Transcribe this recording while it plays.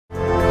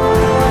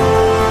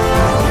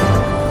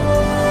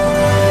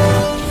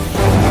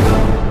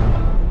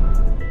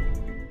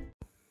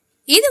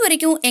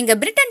இதுவரைக்கும் எங்க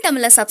பிரிட்டன்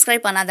தமிழை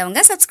சப்ஸ்கிரைப்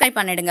பண்ணாதவங்க சப்ஸ்கிரைப்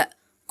பண்ணிடுங்க.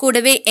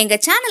 கூடவே எங்க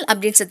சேனல்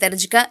அப்டேட்ஸ்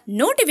தெரிஞ்சுக்க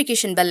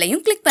நோட்டிபிகேஷன்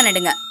பெல்லையும் கிளிக்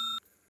பண்ணிடுங்க.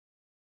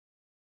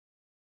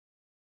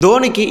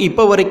 தோனிக்கு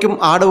இப்போ வரைக்கும்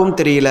ஆடவும்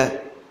தெரியல,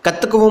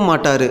 கத்துக்கவும்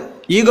மாட்டாரு.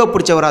 ஈகோ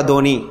பிடிச்சவரா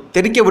தோனி?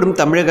 தெரிக்க விடும்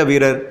தமிழக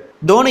வீரர்.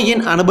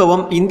 தோனியின்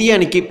அனுபவம் இந்திய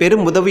அணிக்கு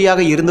பெரும்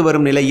உதவியாக இருந்து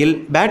வரும் நிலையில்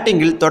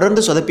பேட்டிங்கில்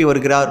தொடர்ந்து சொதப்பி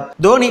வருகிறார்.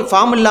 தோனி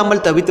ஃபார்ம்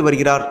இல்லாமல் தவித்து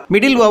வருகிறார்.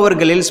 மிடில்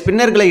ஓவர்களில்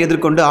ஸ்பின்னர்களை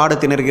எதிர்கொண்டு ஆட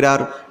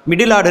திணறுகிறார்.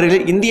 மிடில்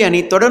ஆர்டரில் இந்திய அணி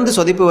தொடர்ந்து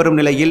சொதப்பி வரும்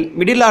நிலையில்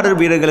மிடில் ஆர்டர்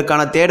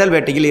வீரர்களுக்கான தேடல்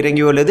வேட்டையில்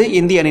இறங்கியுள்ளது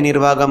இந்திய அணி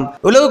நிர்வாகம்.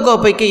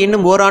 உலகக்கோப்பைக்கு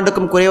இன்னும்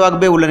ஓராண்டுக்கும்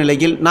குறைவாகவே உள்ள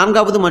நிலையில்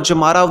 4வது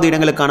மற்றும் 6வது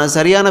இடங்களுக்கான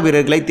சரியான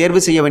வீரர்களை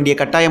தேர்வு செய்ய வேண்டிய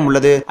கட்டாயம்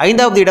உள்ளது.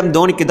 5வது இடம்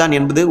தோனிக்கு தான்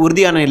என்பது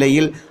உறுதியான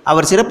நிலையில்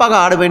அவர் சிறப்பாக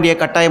ஆட வேண்டிய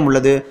கட்டாயம்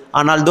உள்ளது.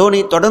 ஆனால்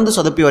தோனி தொடர்ந்து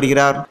சொதப்பி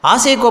வருகிறார்.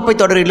 ஆசிய கோப்பை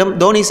தொடரிலும்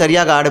தோனி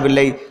சரியாக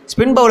ஆடவில்லை.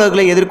 ஸ்பின்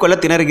பவுலர்களை எதிர்கொள்ள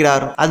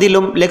திணறுகிறார்.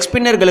 அதிலும் லெக்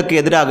ஸ்பின்னர்களுக்கு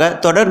எதிராக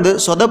தொடர்ந்து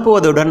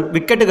சொதப்புவதுடன்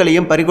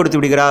விக்கெட்டுகளையும் பறிகொடுத்து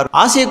விடுகிறார்.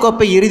 ஆசிய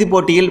கோப்பை இறுதிப்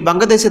போட்டியில்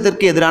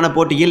வங்கதேசத்திற்கு எதிரான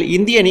போட்டியில்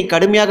இந்திய அணி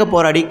கடுமையாக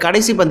போராடி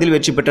கடைசி பந்தில்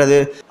வெற்றி பெற்றது.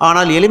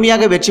 ஆனால்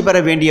எளிமையாக வெற்றி பெற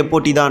வேண்டிய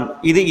போட்டிதான்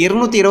இது.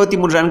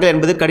 223 ரன்கள்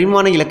என்பது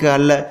கடினமான இலக்கு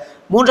அல்ல.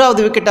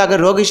 3வது விக்கெட்டாக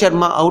ரோஹித்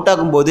சர்மா அவுட்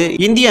ஆகும் போது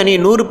இந்திய அணி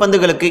 100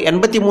 பந்துகளுக்கு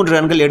 83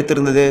 ரன்கள்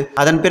எடுத்திருந்தது.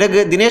 அதன் பிறகு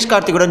தினேஷ்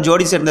கார்த்திக்குடன்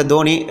ஜோடி சேர்ந்த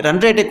தோனி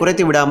ரன் ரேட்டை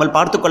குறைத்து விடாமல்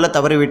பார்த்துக்கொள்ள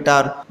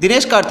தவறிவிட்டார்.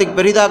 தினேஷ் கார்த்திக்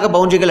பெரிதாக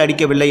பவுண்டரிகள்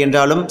அடிக்கவில்லை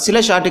என்றாலும் சில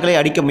ஷாட்டுகளை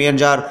அடிக்க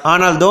முயன்றார்.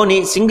 ஆனால் தோனி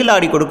சிங்கிள்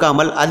ஆடி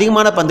கொடுக்காமல்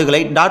அதிகமான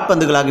பந்துகளை டாட்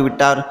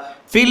பந்துகளாகிவிட்டார்.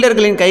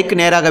 ஃபீல்டர்களின் கைக்கு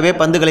நேராகவே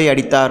பந்துகளை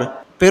அடித்தார்.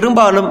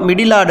 பெரும்பாலும்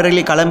மிடில்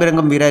ஆர்டரில்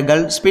களமிறங்கும்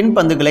வீரர்கள் ஸ்பின்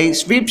பந்துகளை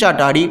ஸ்வீப்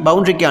ஷாட் ஆடி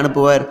பவுண்டரிக்கு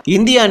அனுப்புவர்.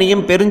 இந்திய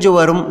அணியும்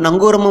பெருஞ்சுவரும்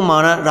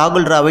நங்கூரமுமான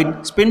ராகுல் டிராவிட்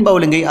ஸ்பின்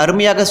பவுலிங்கை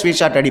அருமையாக ஸ்வீப்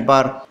ஷாட்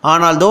அடிப்பார்.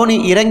 ஆனால் தோனி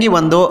இறங்கி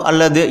வந்தோ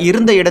அல்லது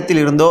இருந்த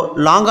இடத்தில் இருந்தோ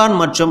லாங் ஆன்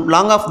மற்றும்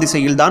லாங் ஆஃப்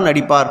திசையில் தான்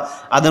அடிப்பார்.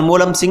 அதன்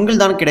மூலம்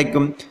சிங்கிள் தான்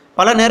கிடைக்கும்.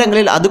 பல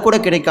நேரங்களில் அது கூட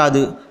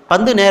கிடைக்காது.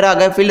 பந்து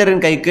நேராக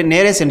ஃபீல்டரின் கைக்கு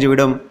நேரே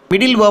சென்றுவிடும்.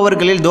 மிடில்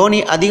ஓவர்களில் தோனி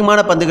அதிகமான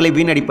பந்துகளை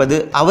வீணடிப்பது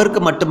அவருக்கு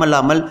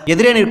மட்டுமல்லாமல்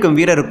எதிரே நிற்கும்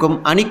வீரருக்கும்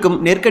அணிக்கும்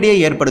நெருக்கடியை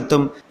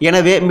ஏற்படுத்தும்.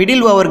 எனவே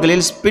மிடில்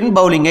ஓவர்களில் ஸ்பின்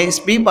பவுலிங்கை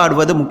ஸ்வீப்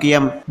ஆடுவது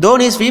முக்கியம்.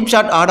 தோனி ஸ்வீப்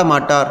ஷாட் ஆட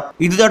மாட்டார்.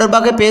 இது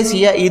தொடர்பாக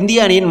பேசிய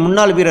இந்திய அணியின்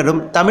முன்னாள்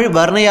வீரரும் தமிழ்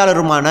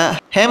வர்ணையாளருமான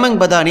ஹேமங்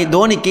பதானி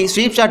தோனிக்கு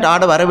ஸ்வீப் ஷாட்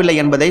ஆட வரவில்லை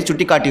என்பதை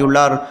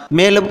சுட்டிக்காட்டியுள்ளார்.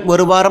 மேலும்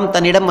ஒரு வாரம்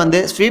தன்னிடம்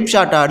வந்து ஸ்வீப்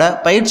ஷாட் ஆட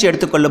பயிற்சி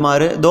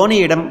எடுத்துக்கொள்ளுமாறு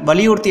தோனியிடம்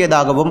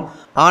வலியுறுத்தியதாகவும்,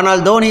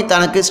 ஆனால் தோனி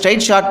தனக்கு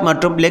ஸ்ட்ரைட் ஷாட்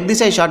மற்றும் லெக்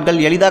திசை ஷாட்கள்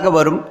எளிதாக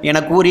வரும் என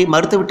கூறி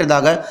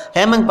மறுத்துவிட்டதாக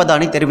ஹேமங்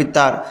பதானி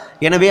தெரிவித்தார்.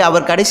 எனவே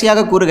அவர்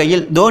கடைசியாக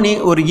கூறுகையில், தோனி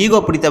ஒரு ஈகோ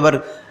பிடித்தவர்.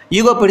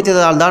 ஈகோ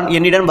பிடித்ததால் தான்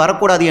என்னிடம்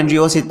வரக்கூடாது என்று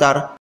யோசித்தார்.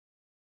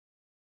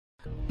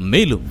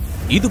 மேலும்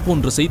இது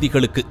போன்ற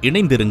செய்திகளுக்கு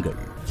இணைந்திருங்கள்.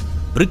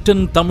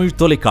 பிரிட்டன் தமிழ்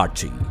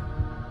தொலைக்காட்சி.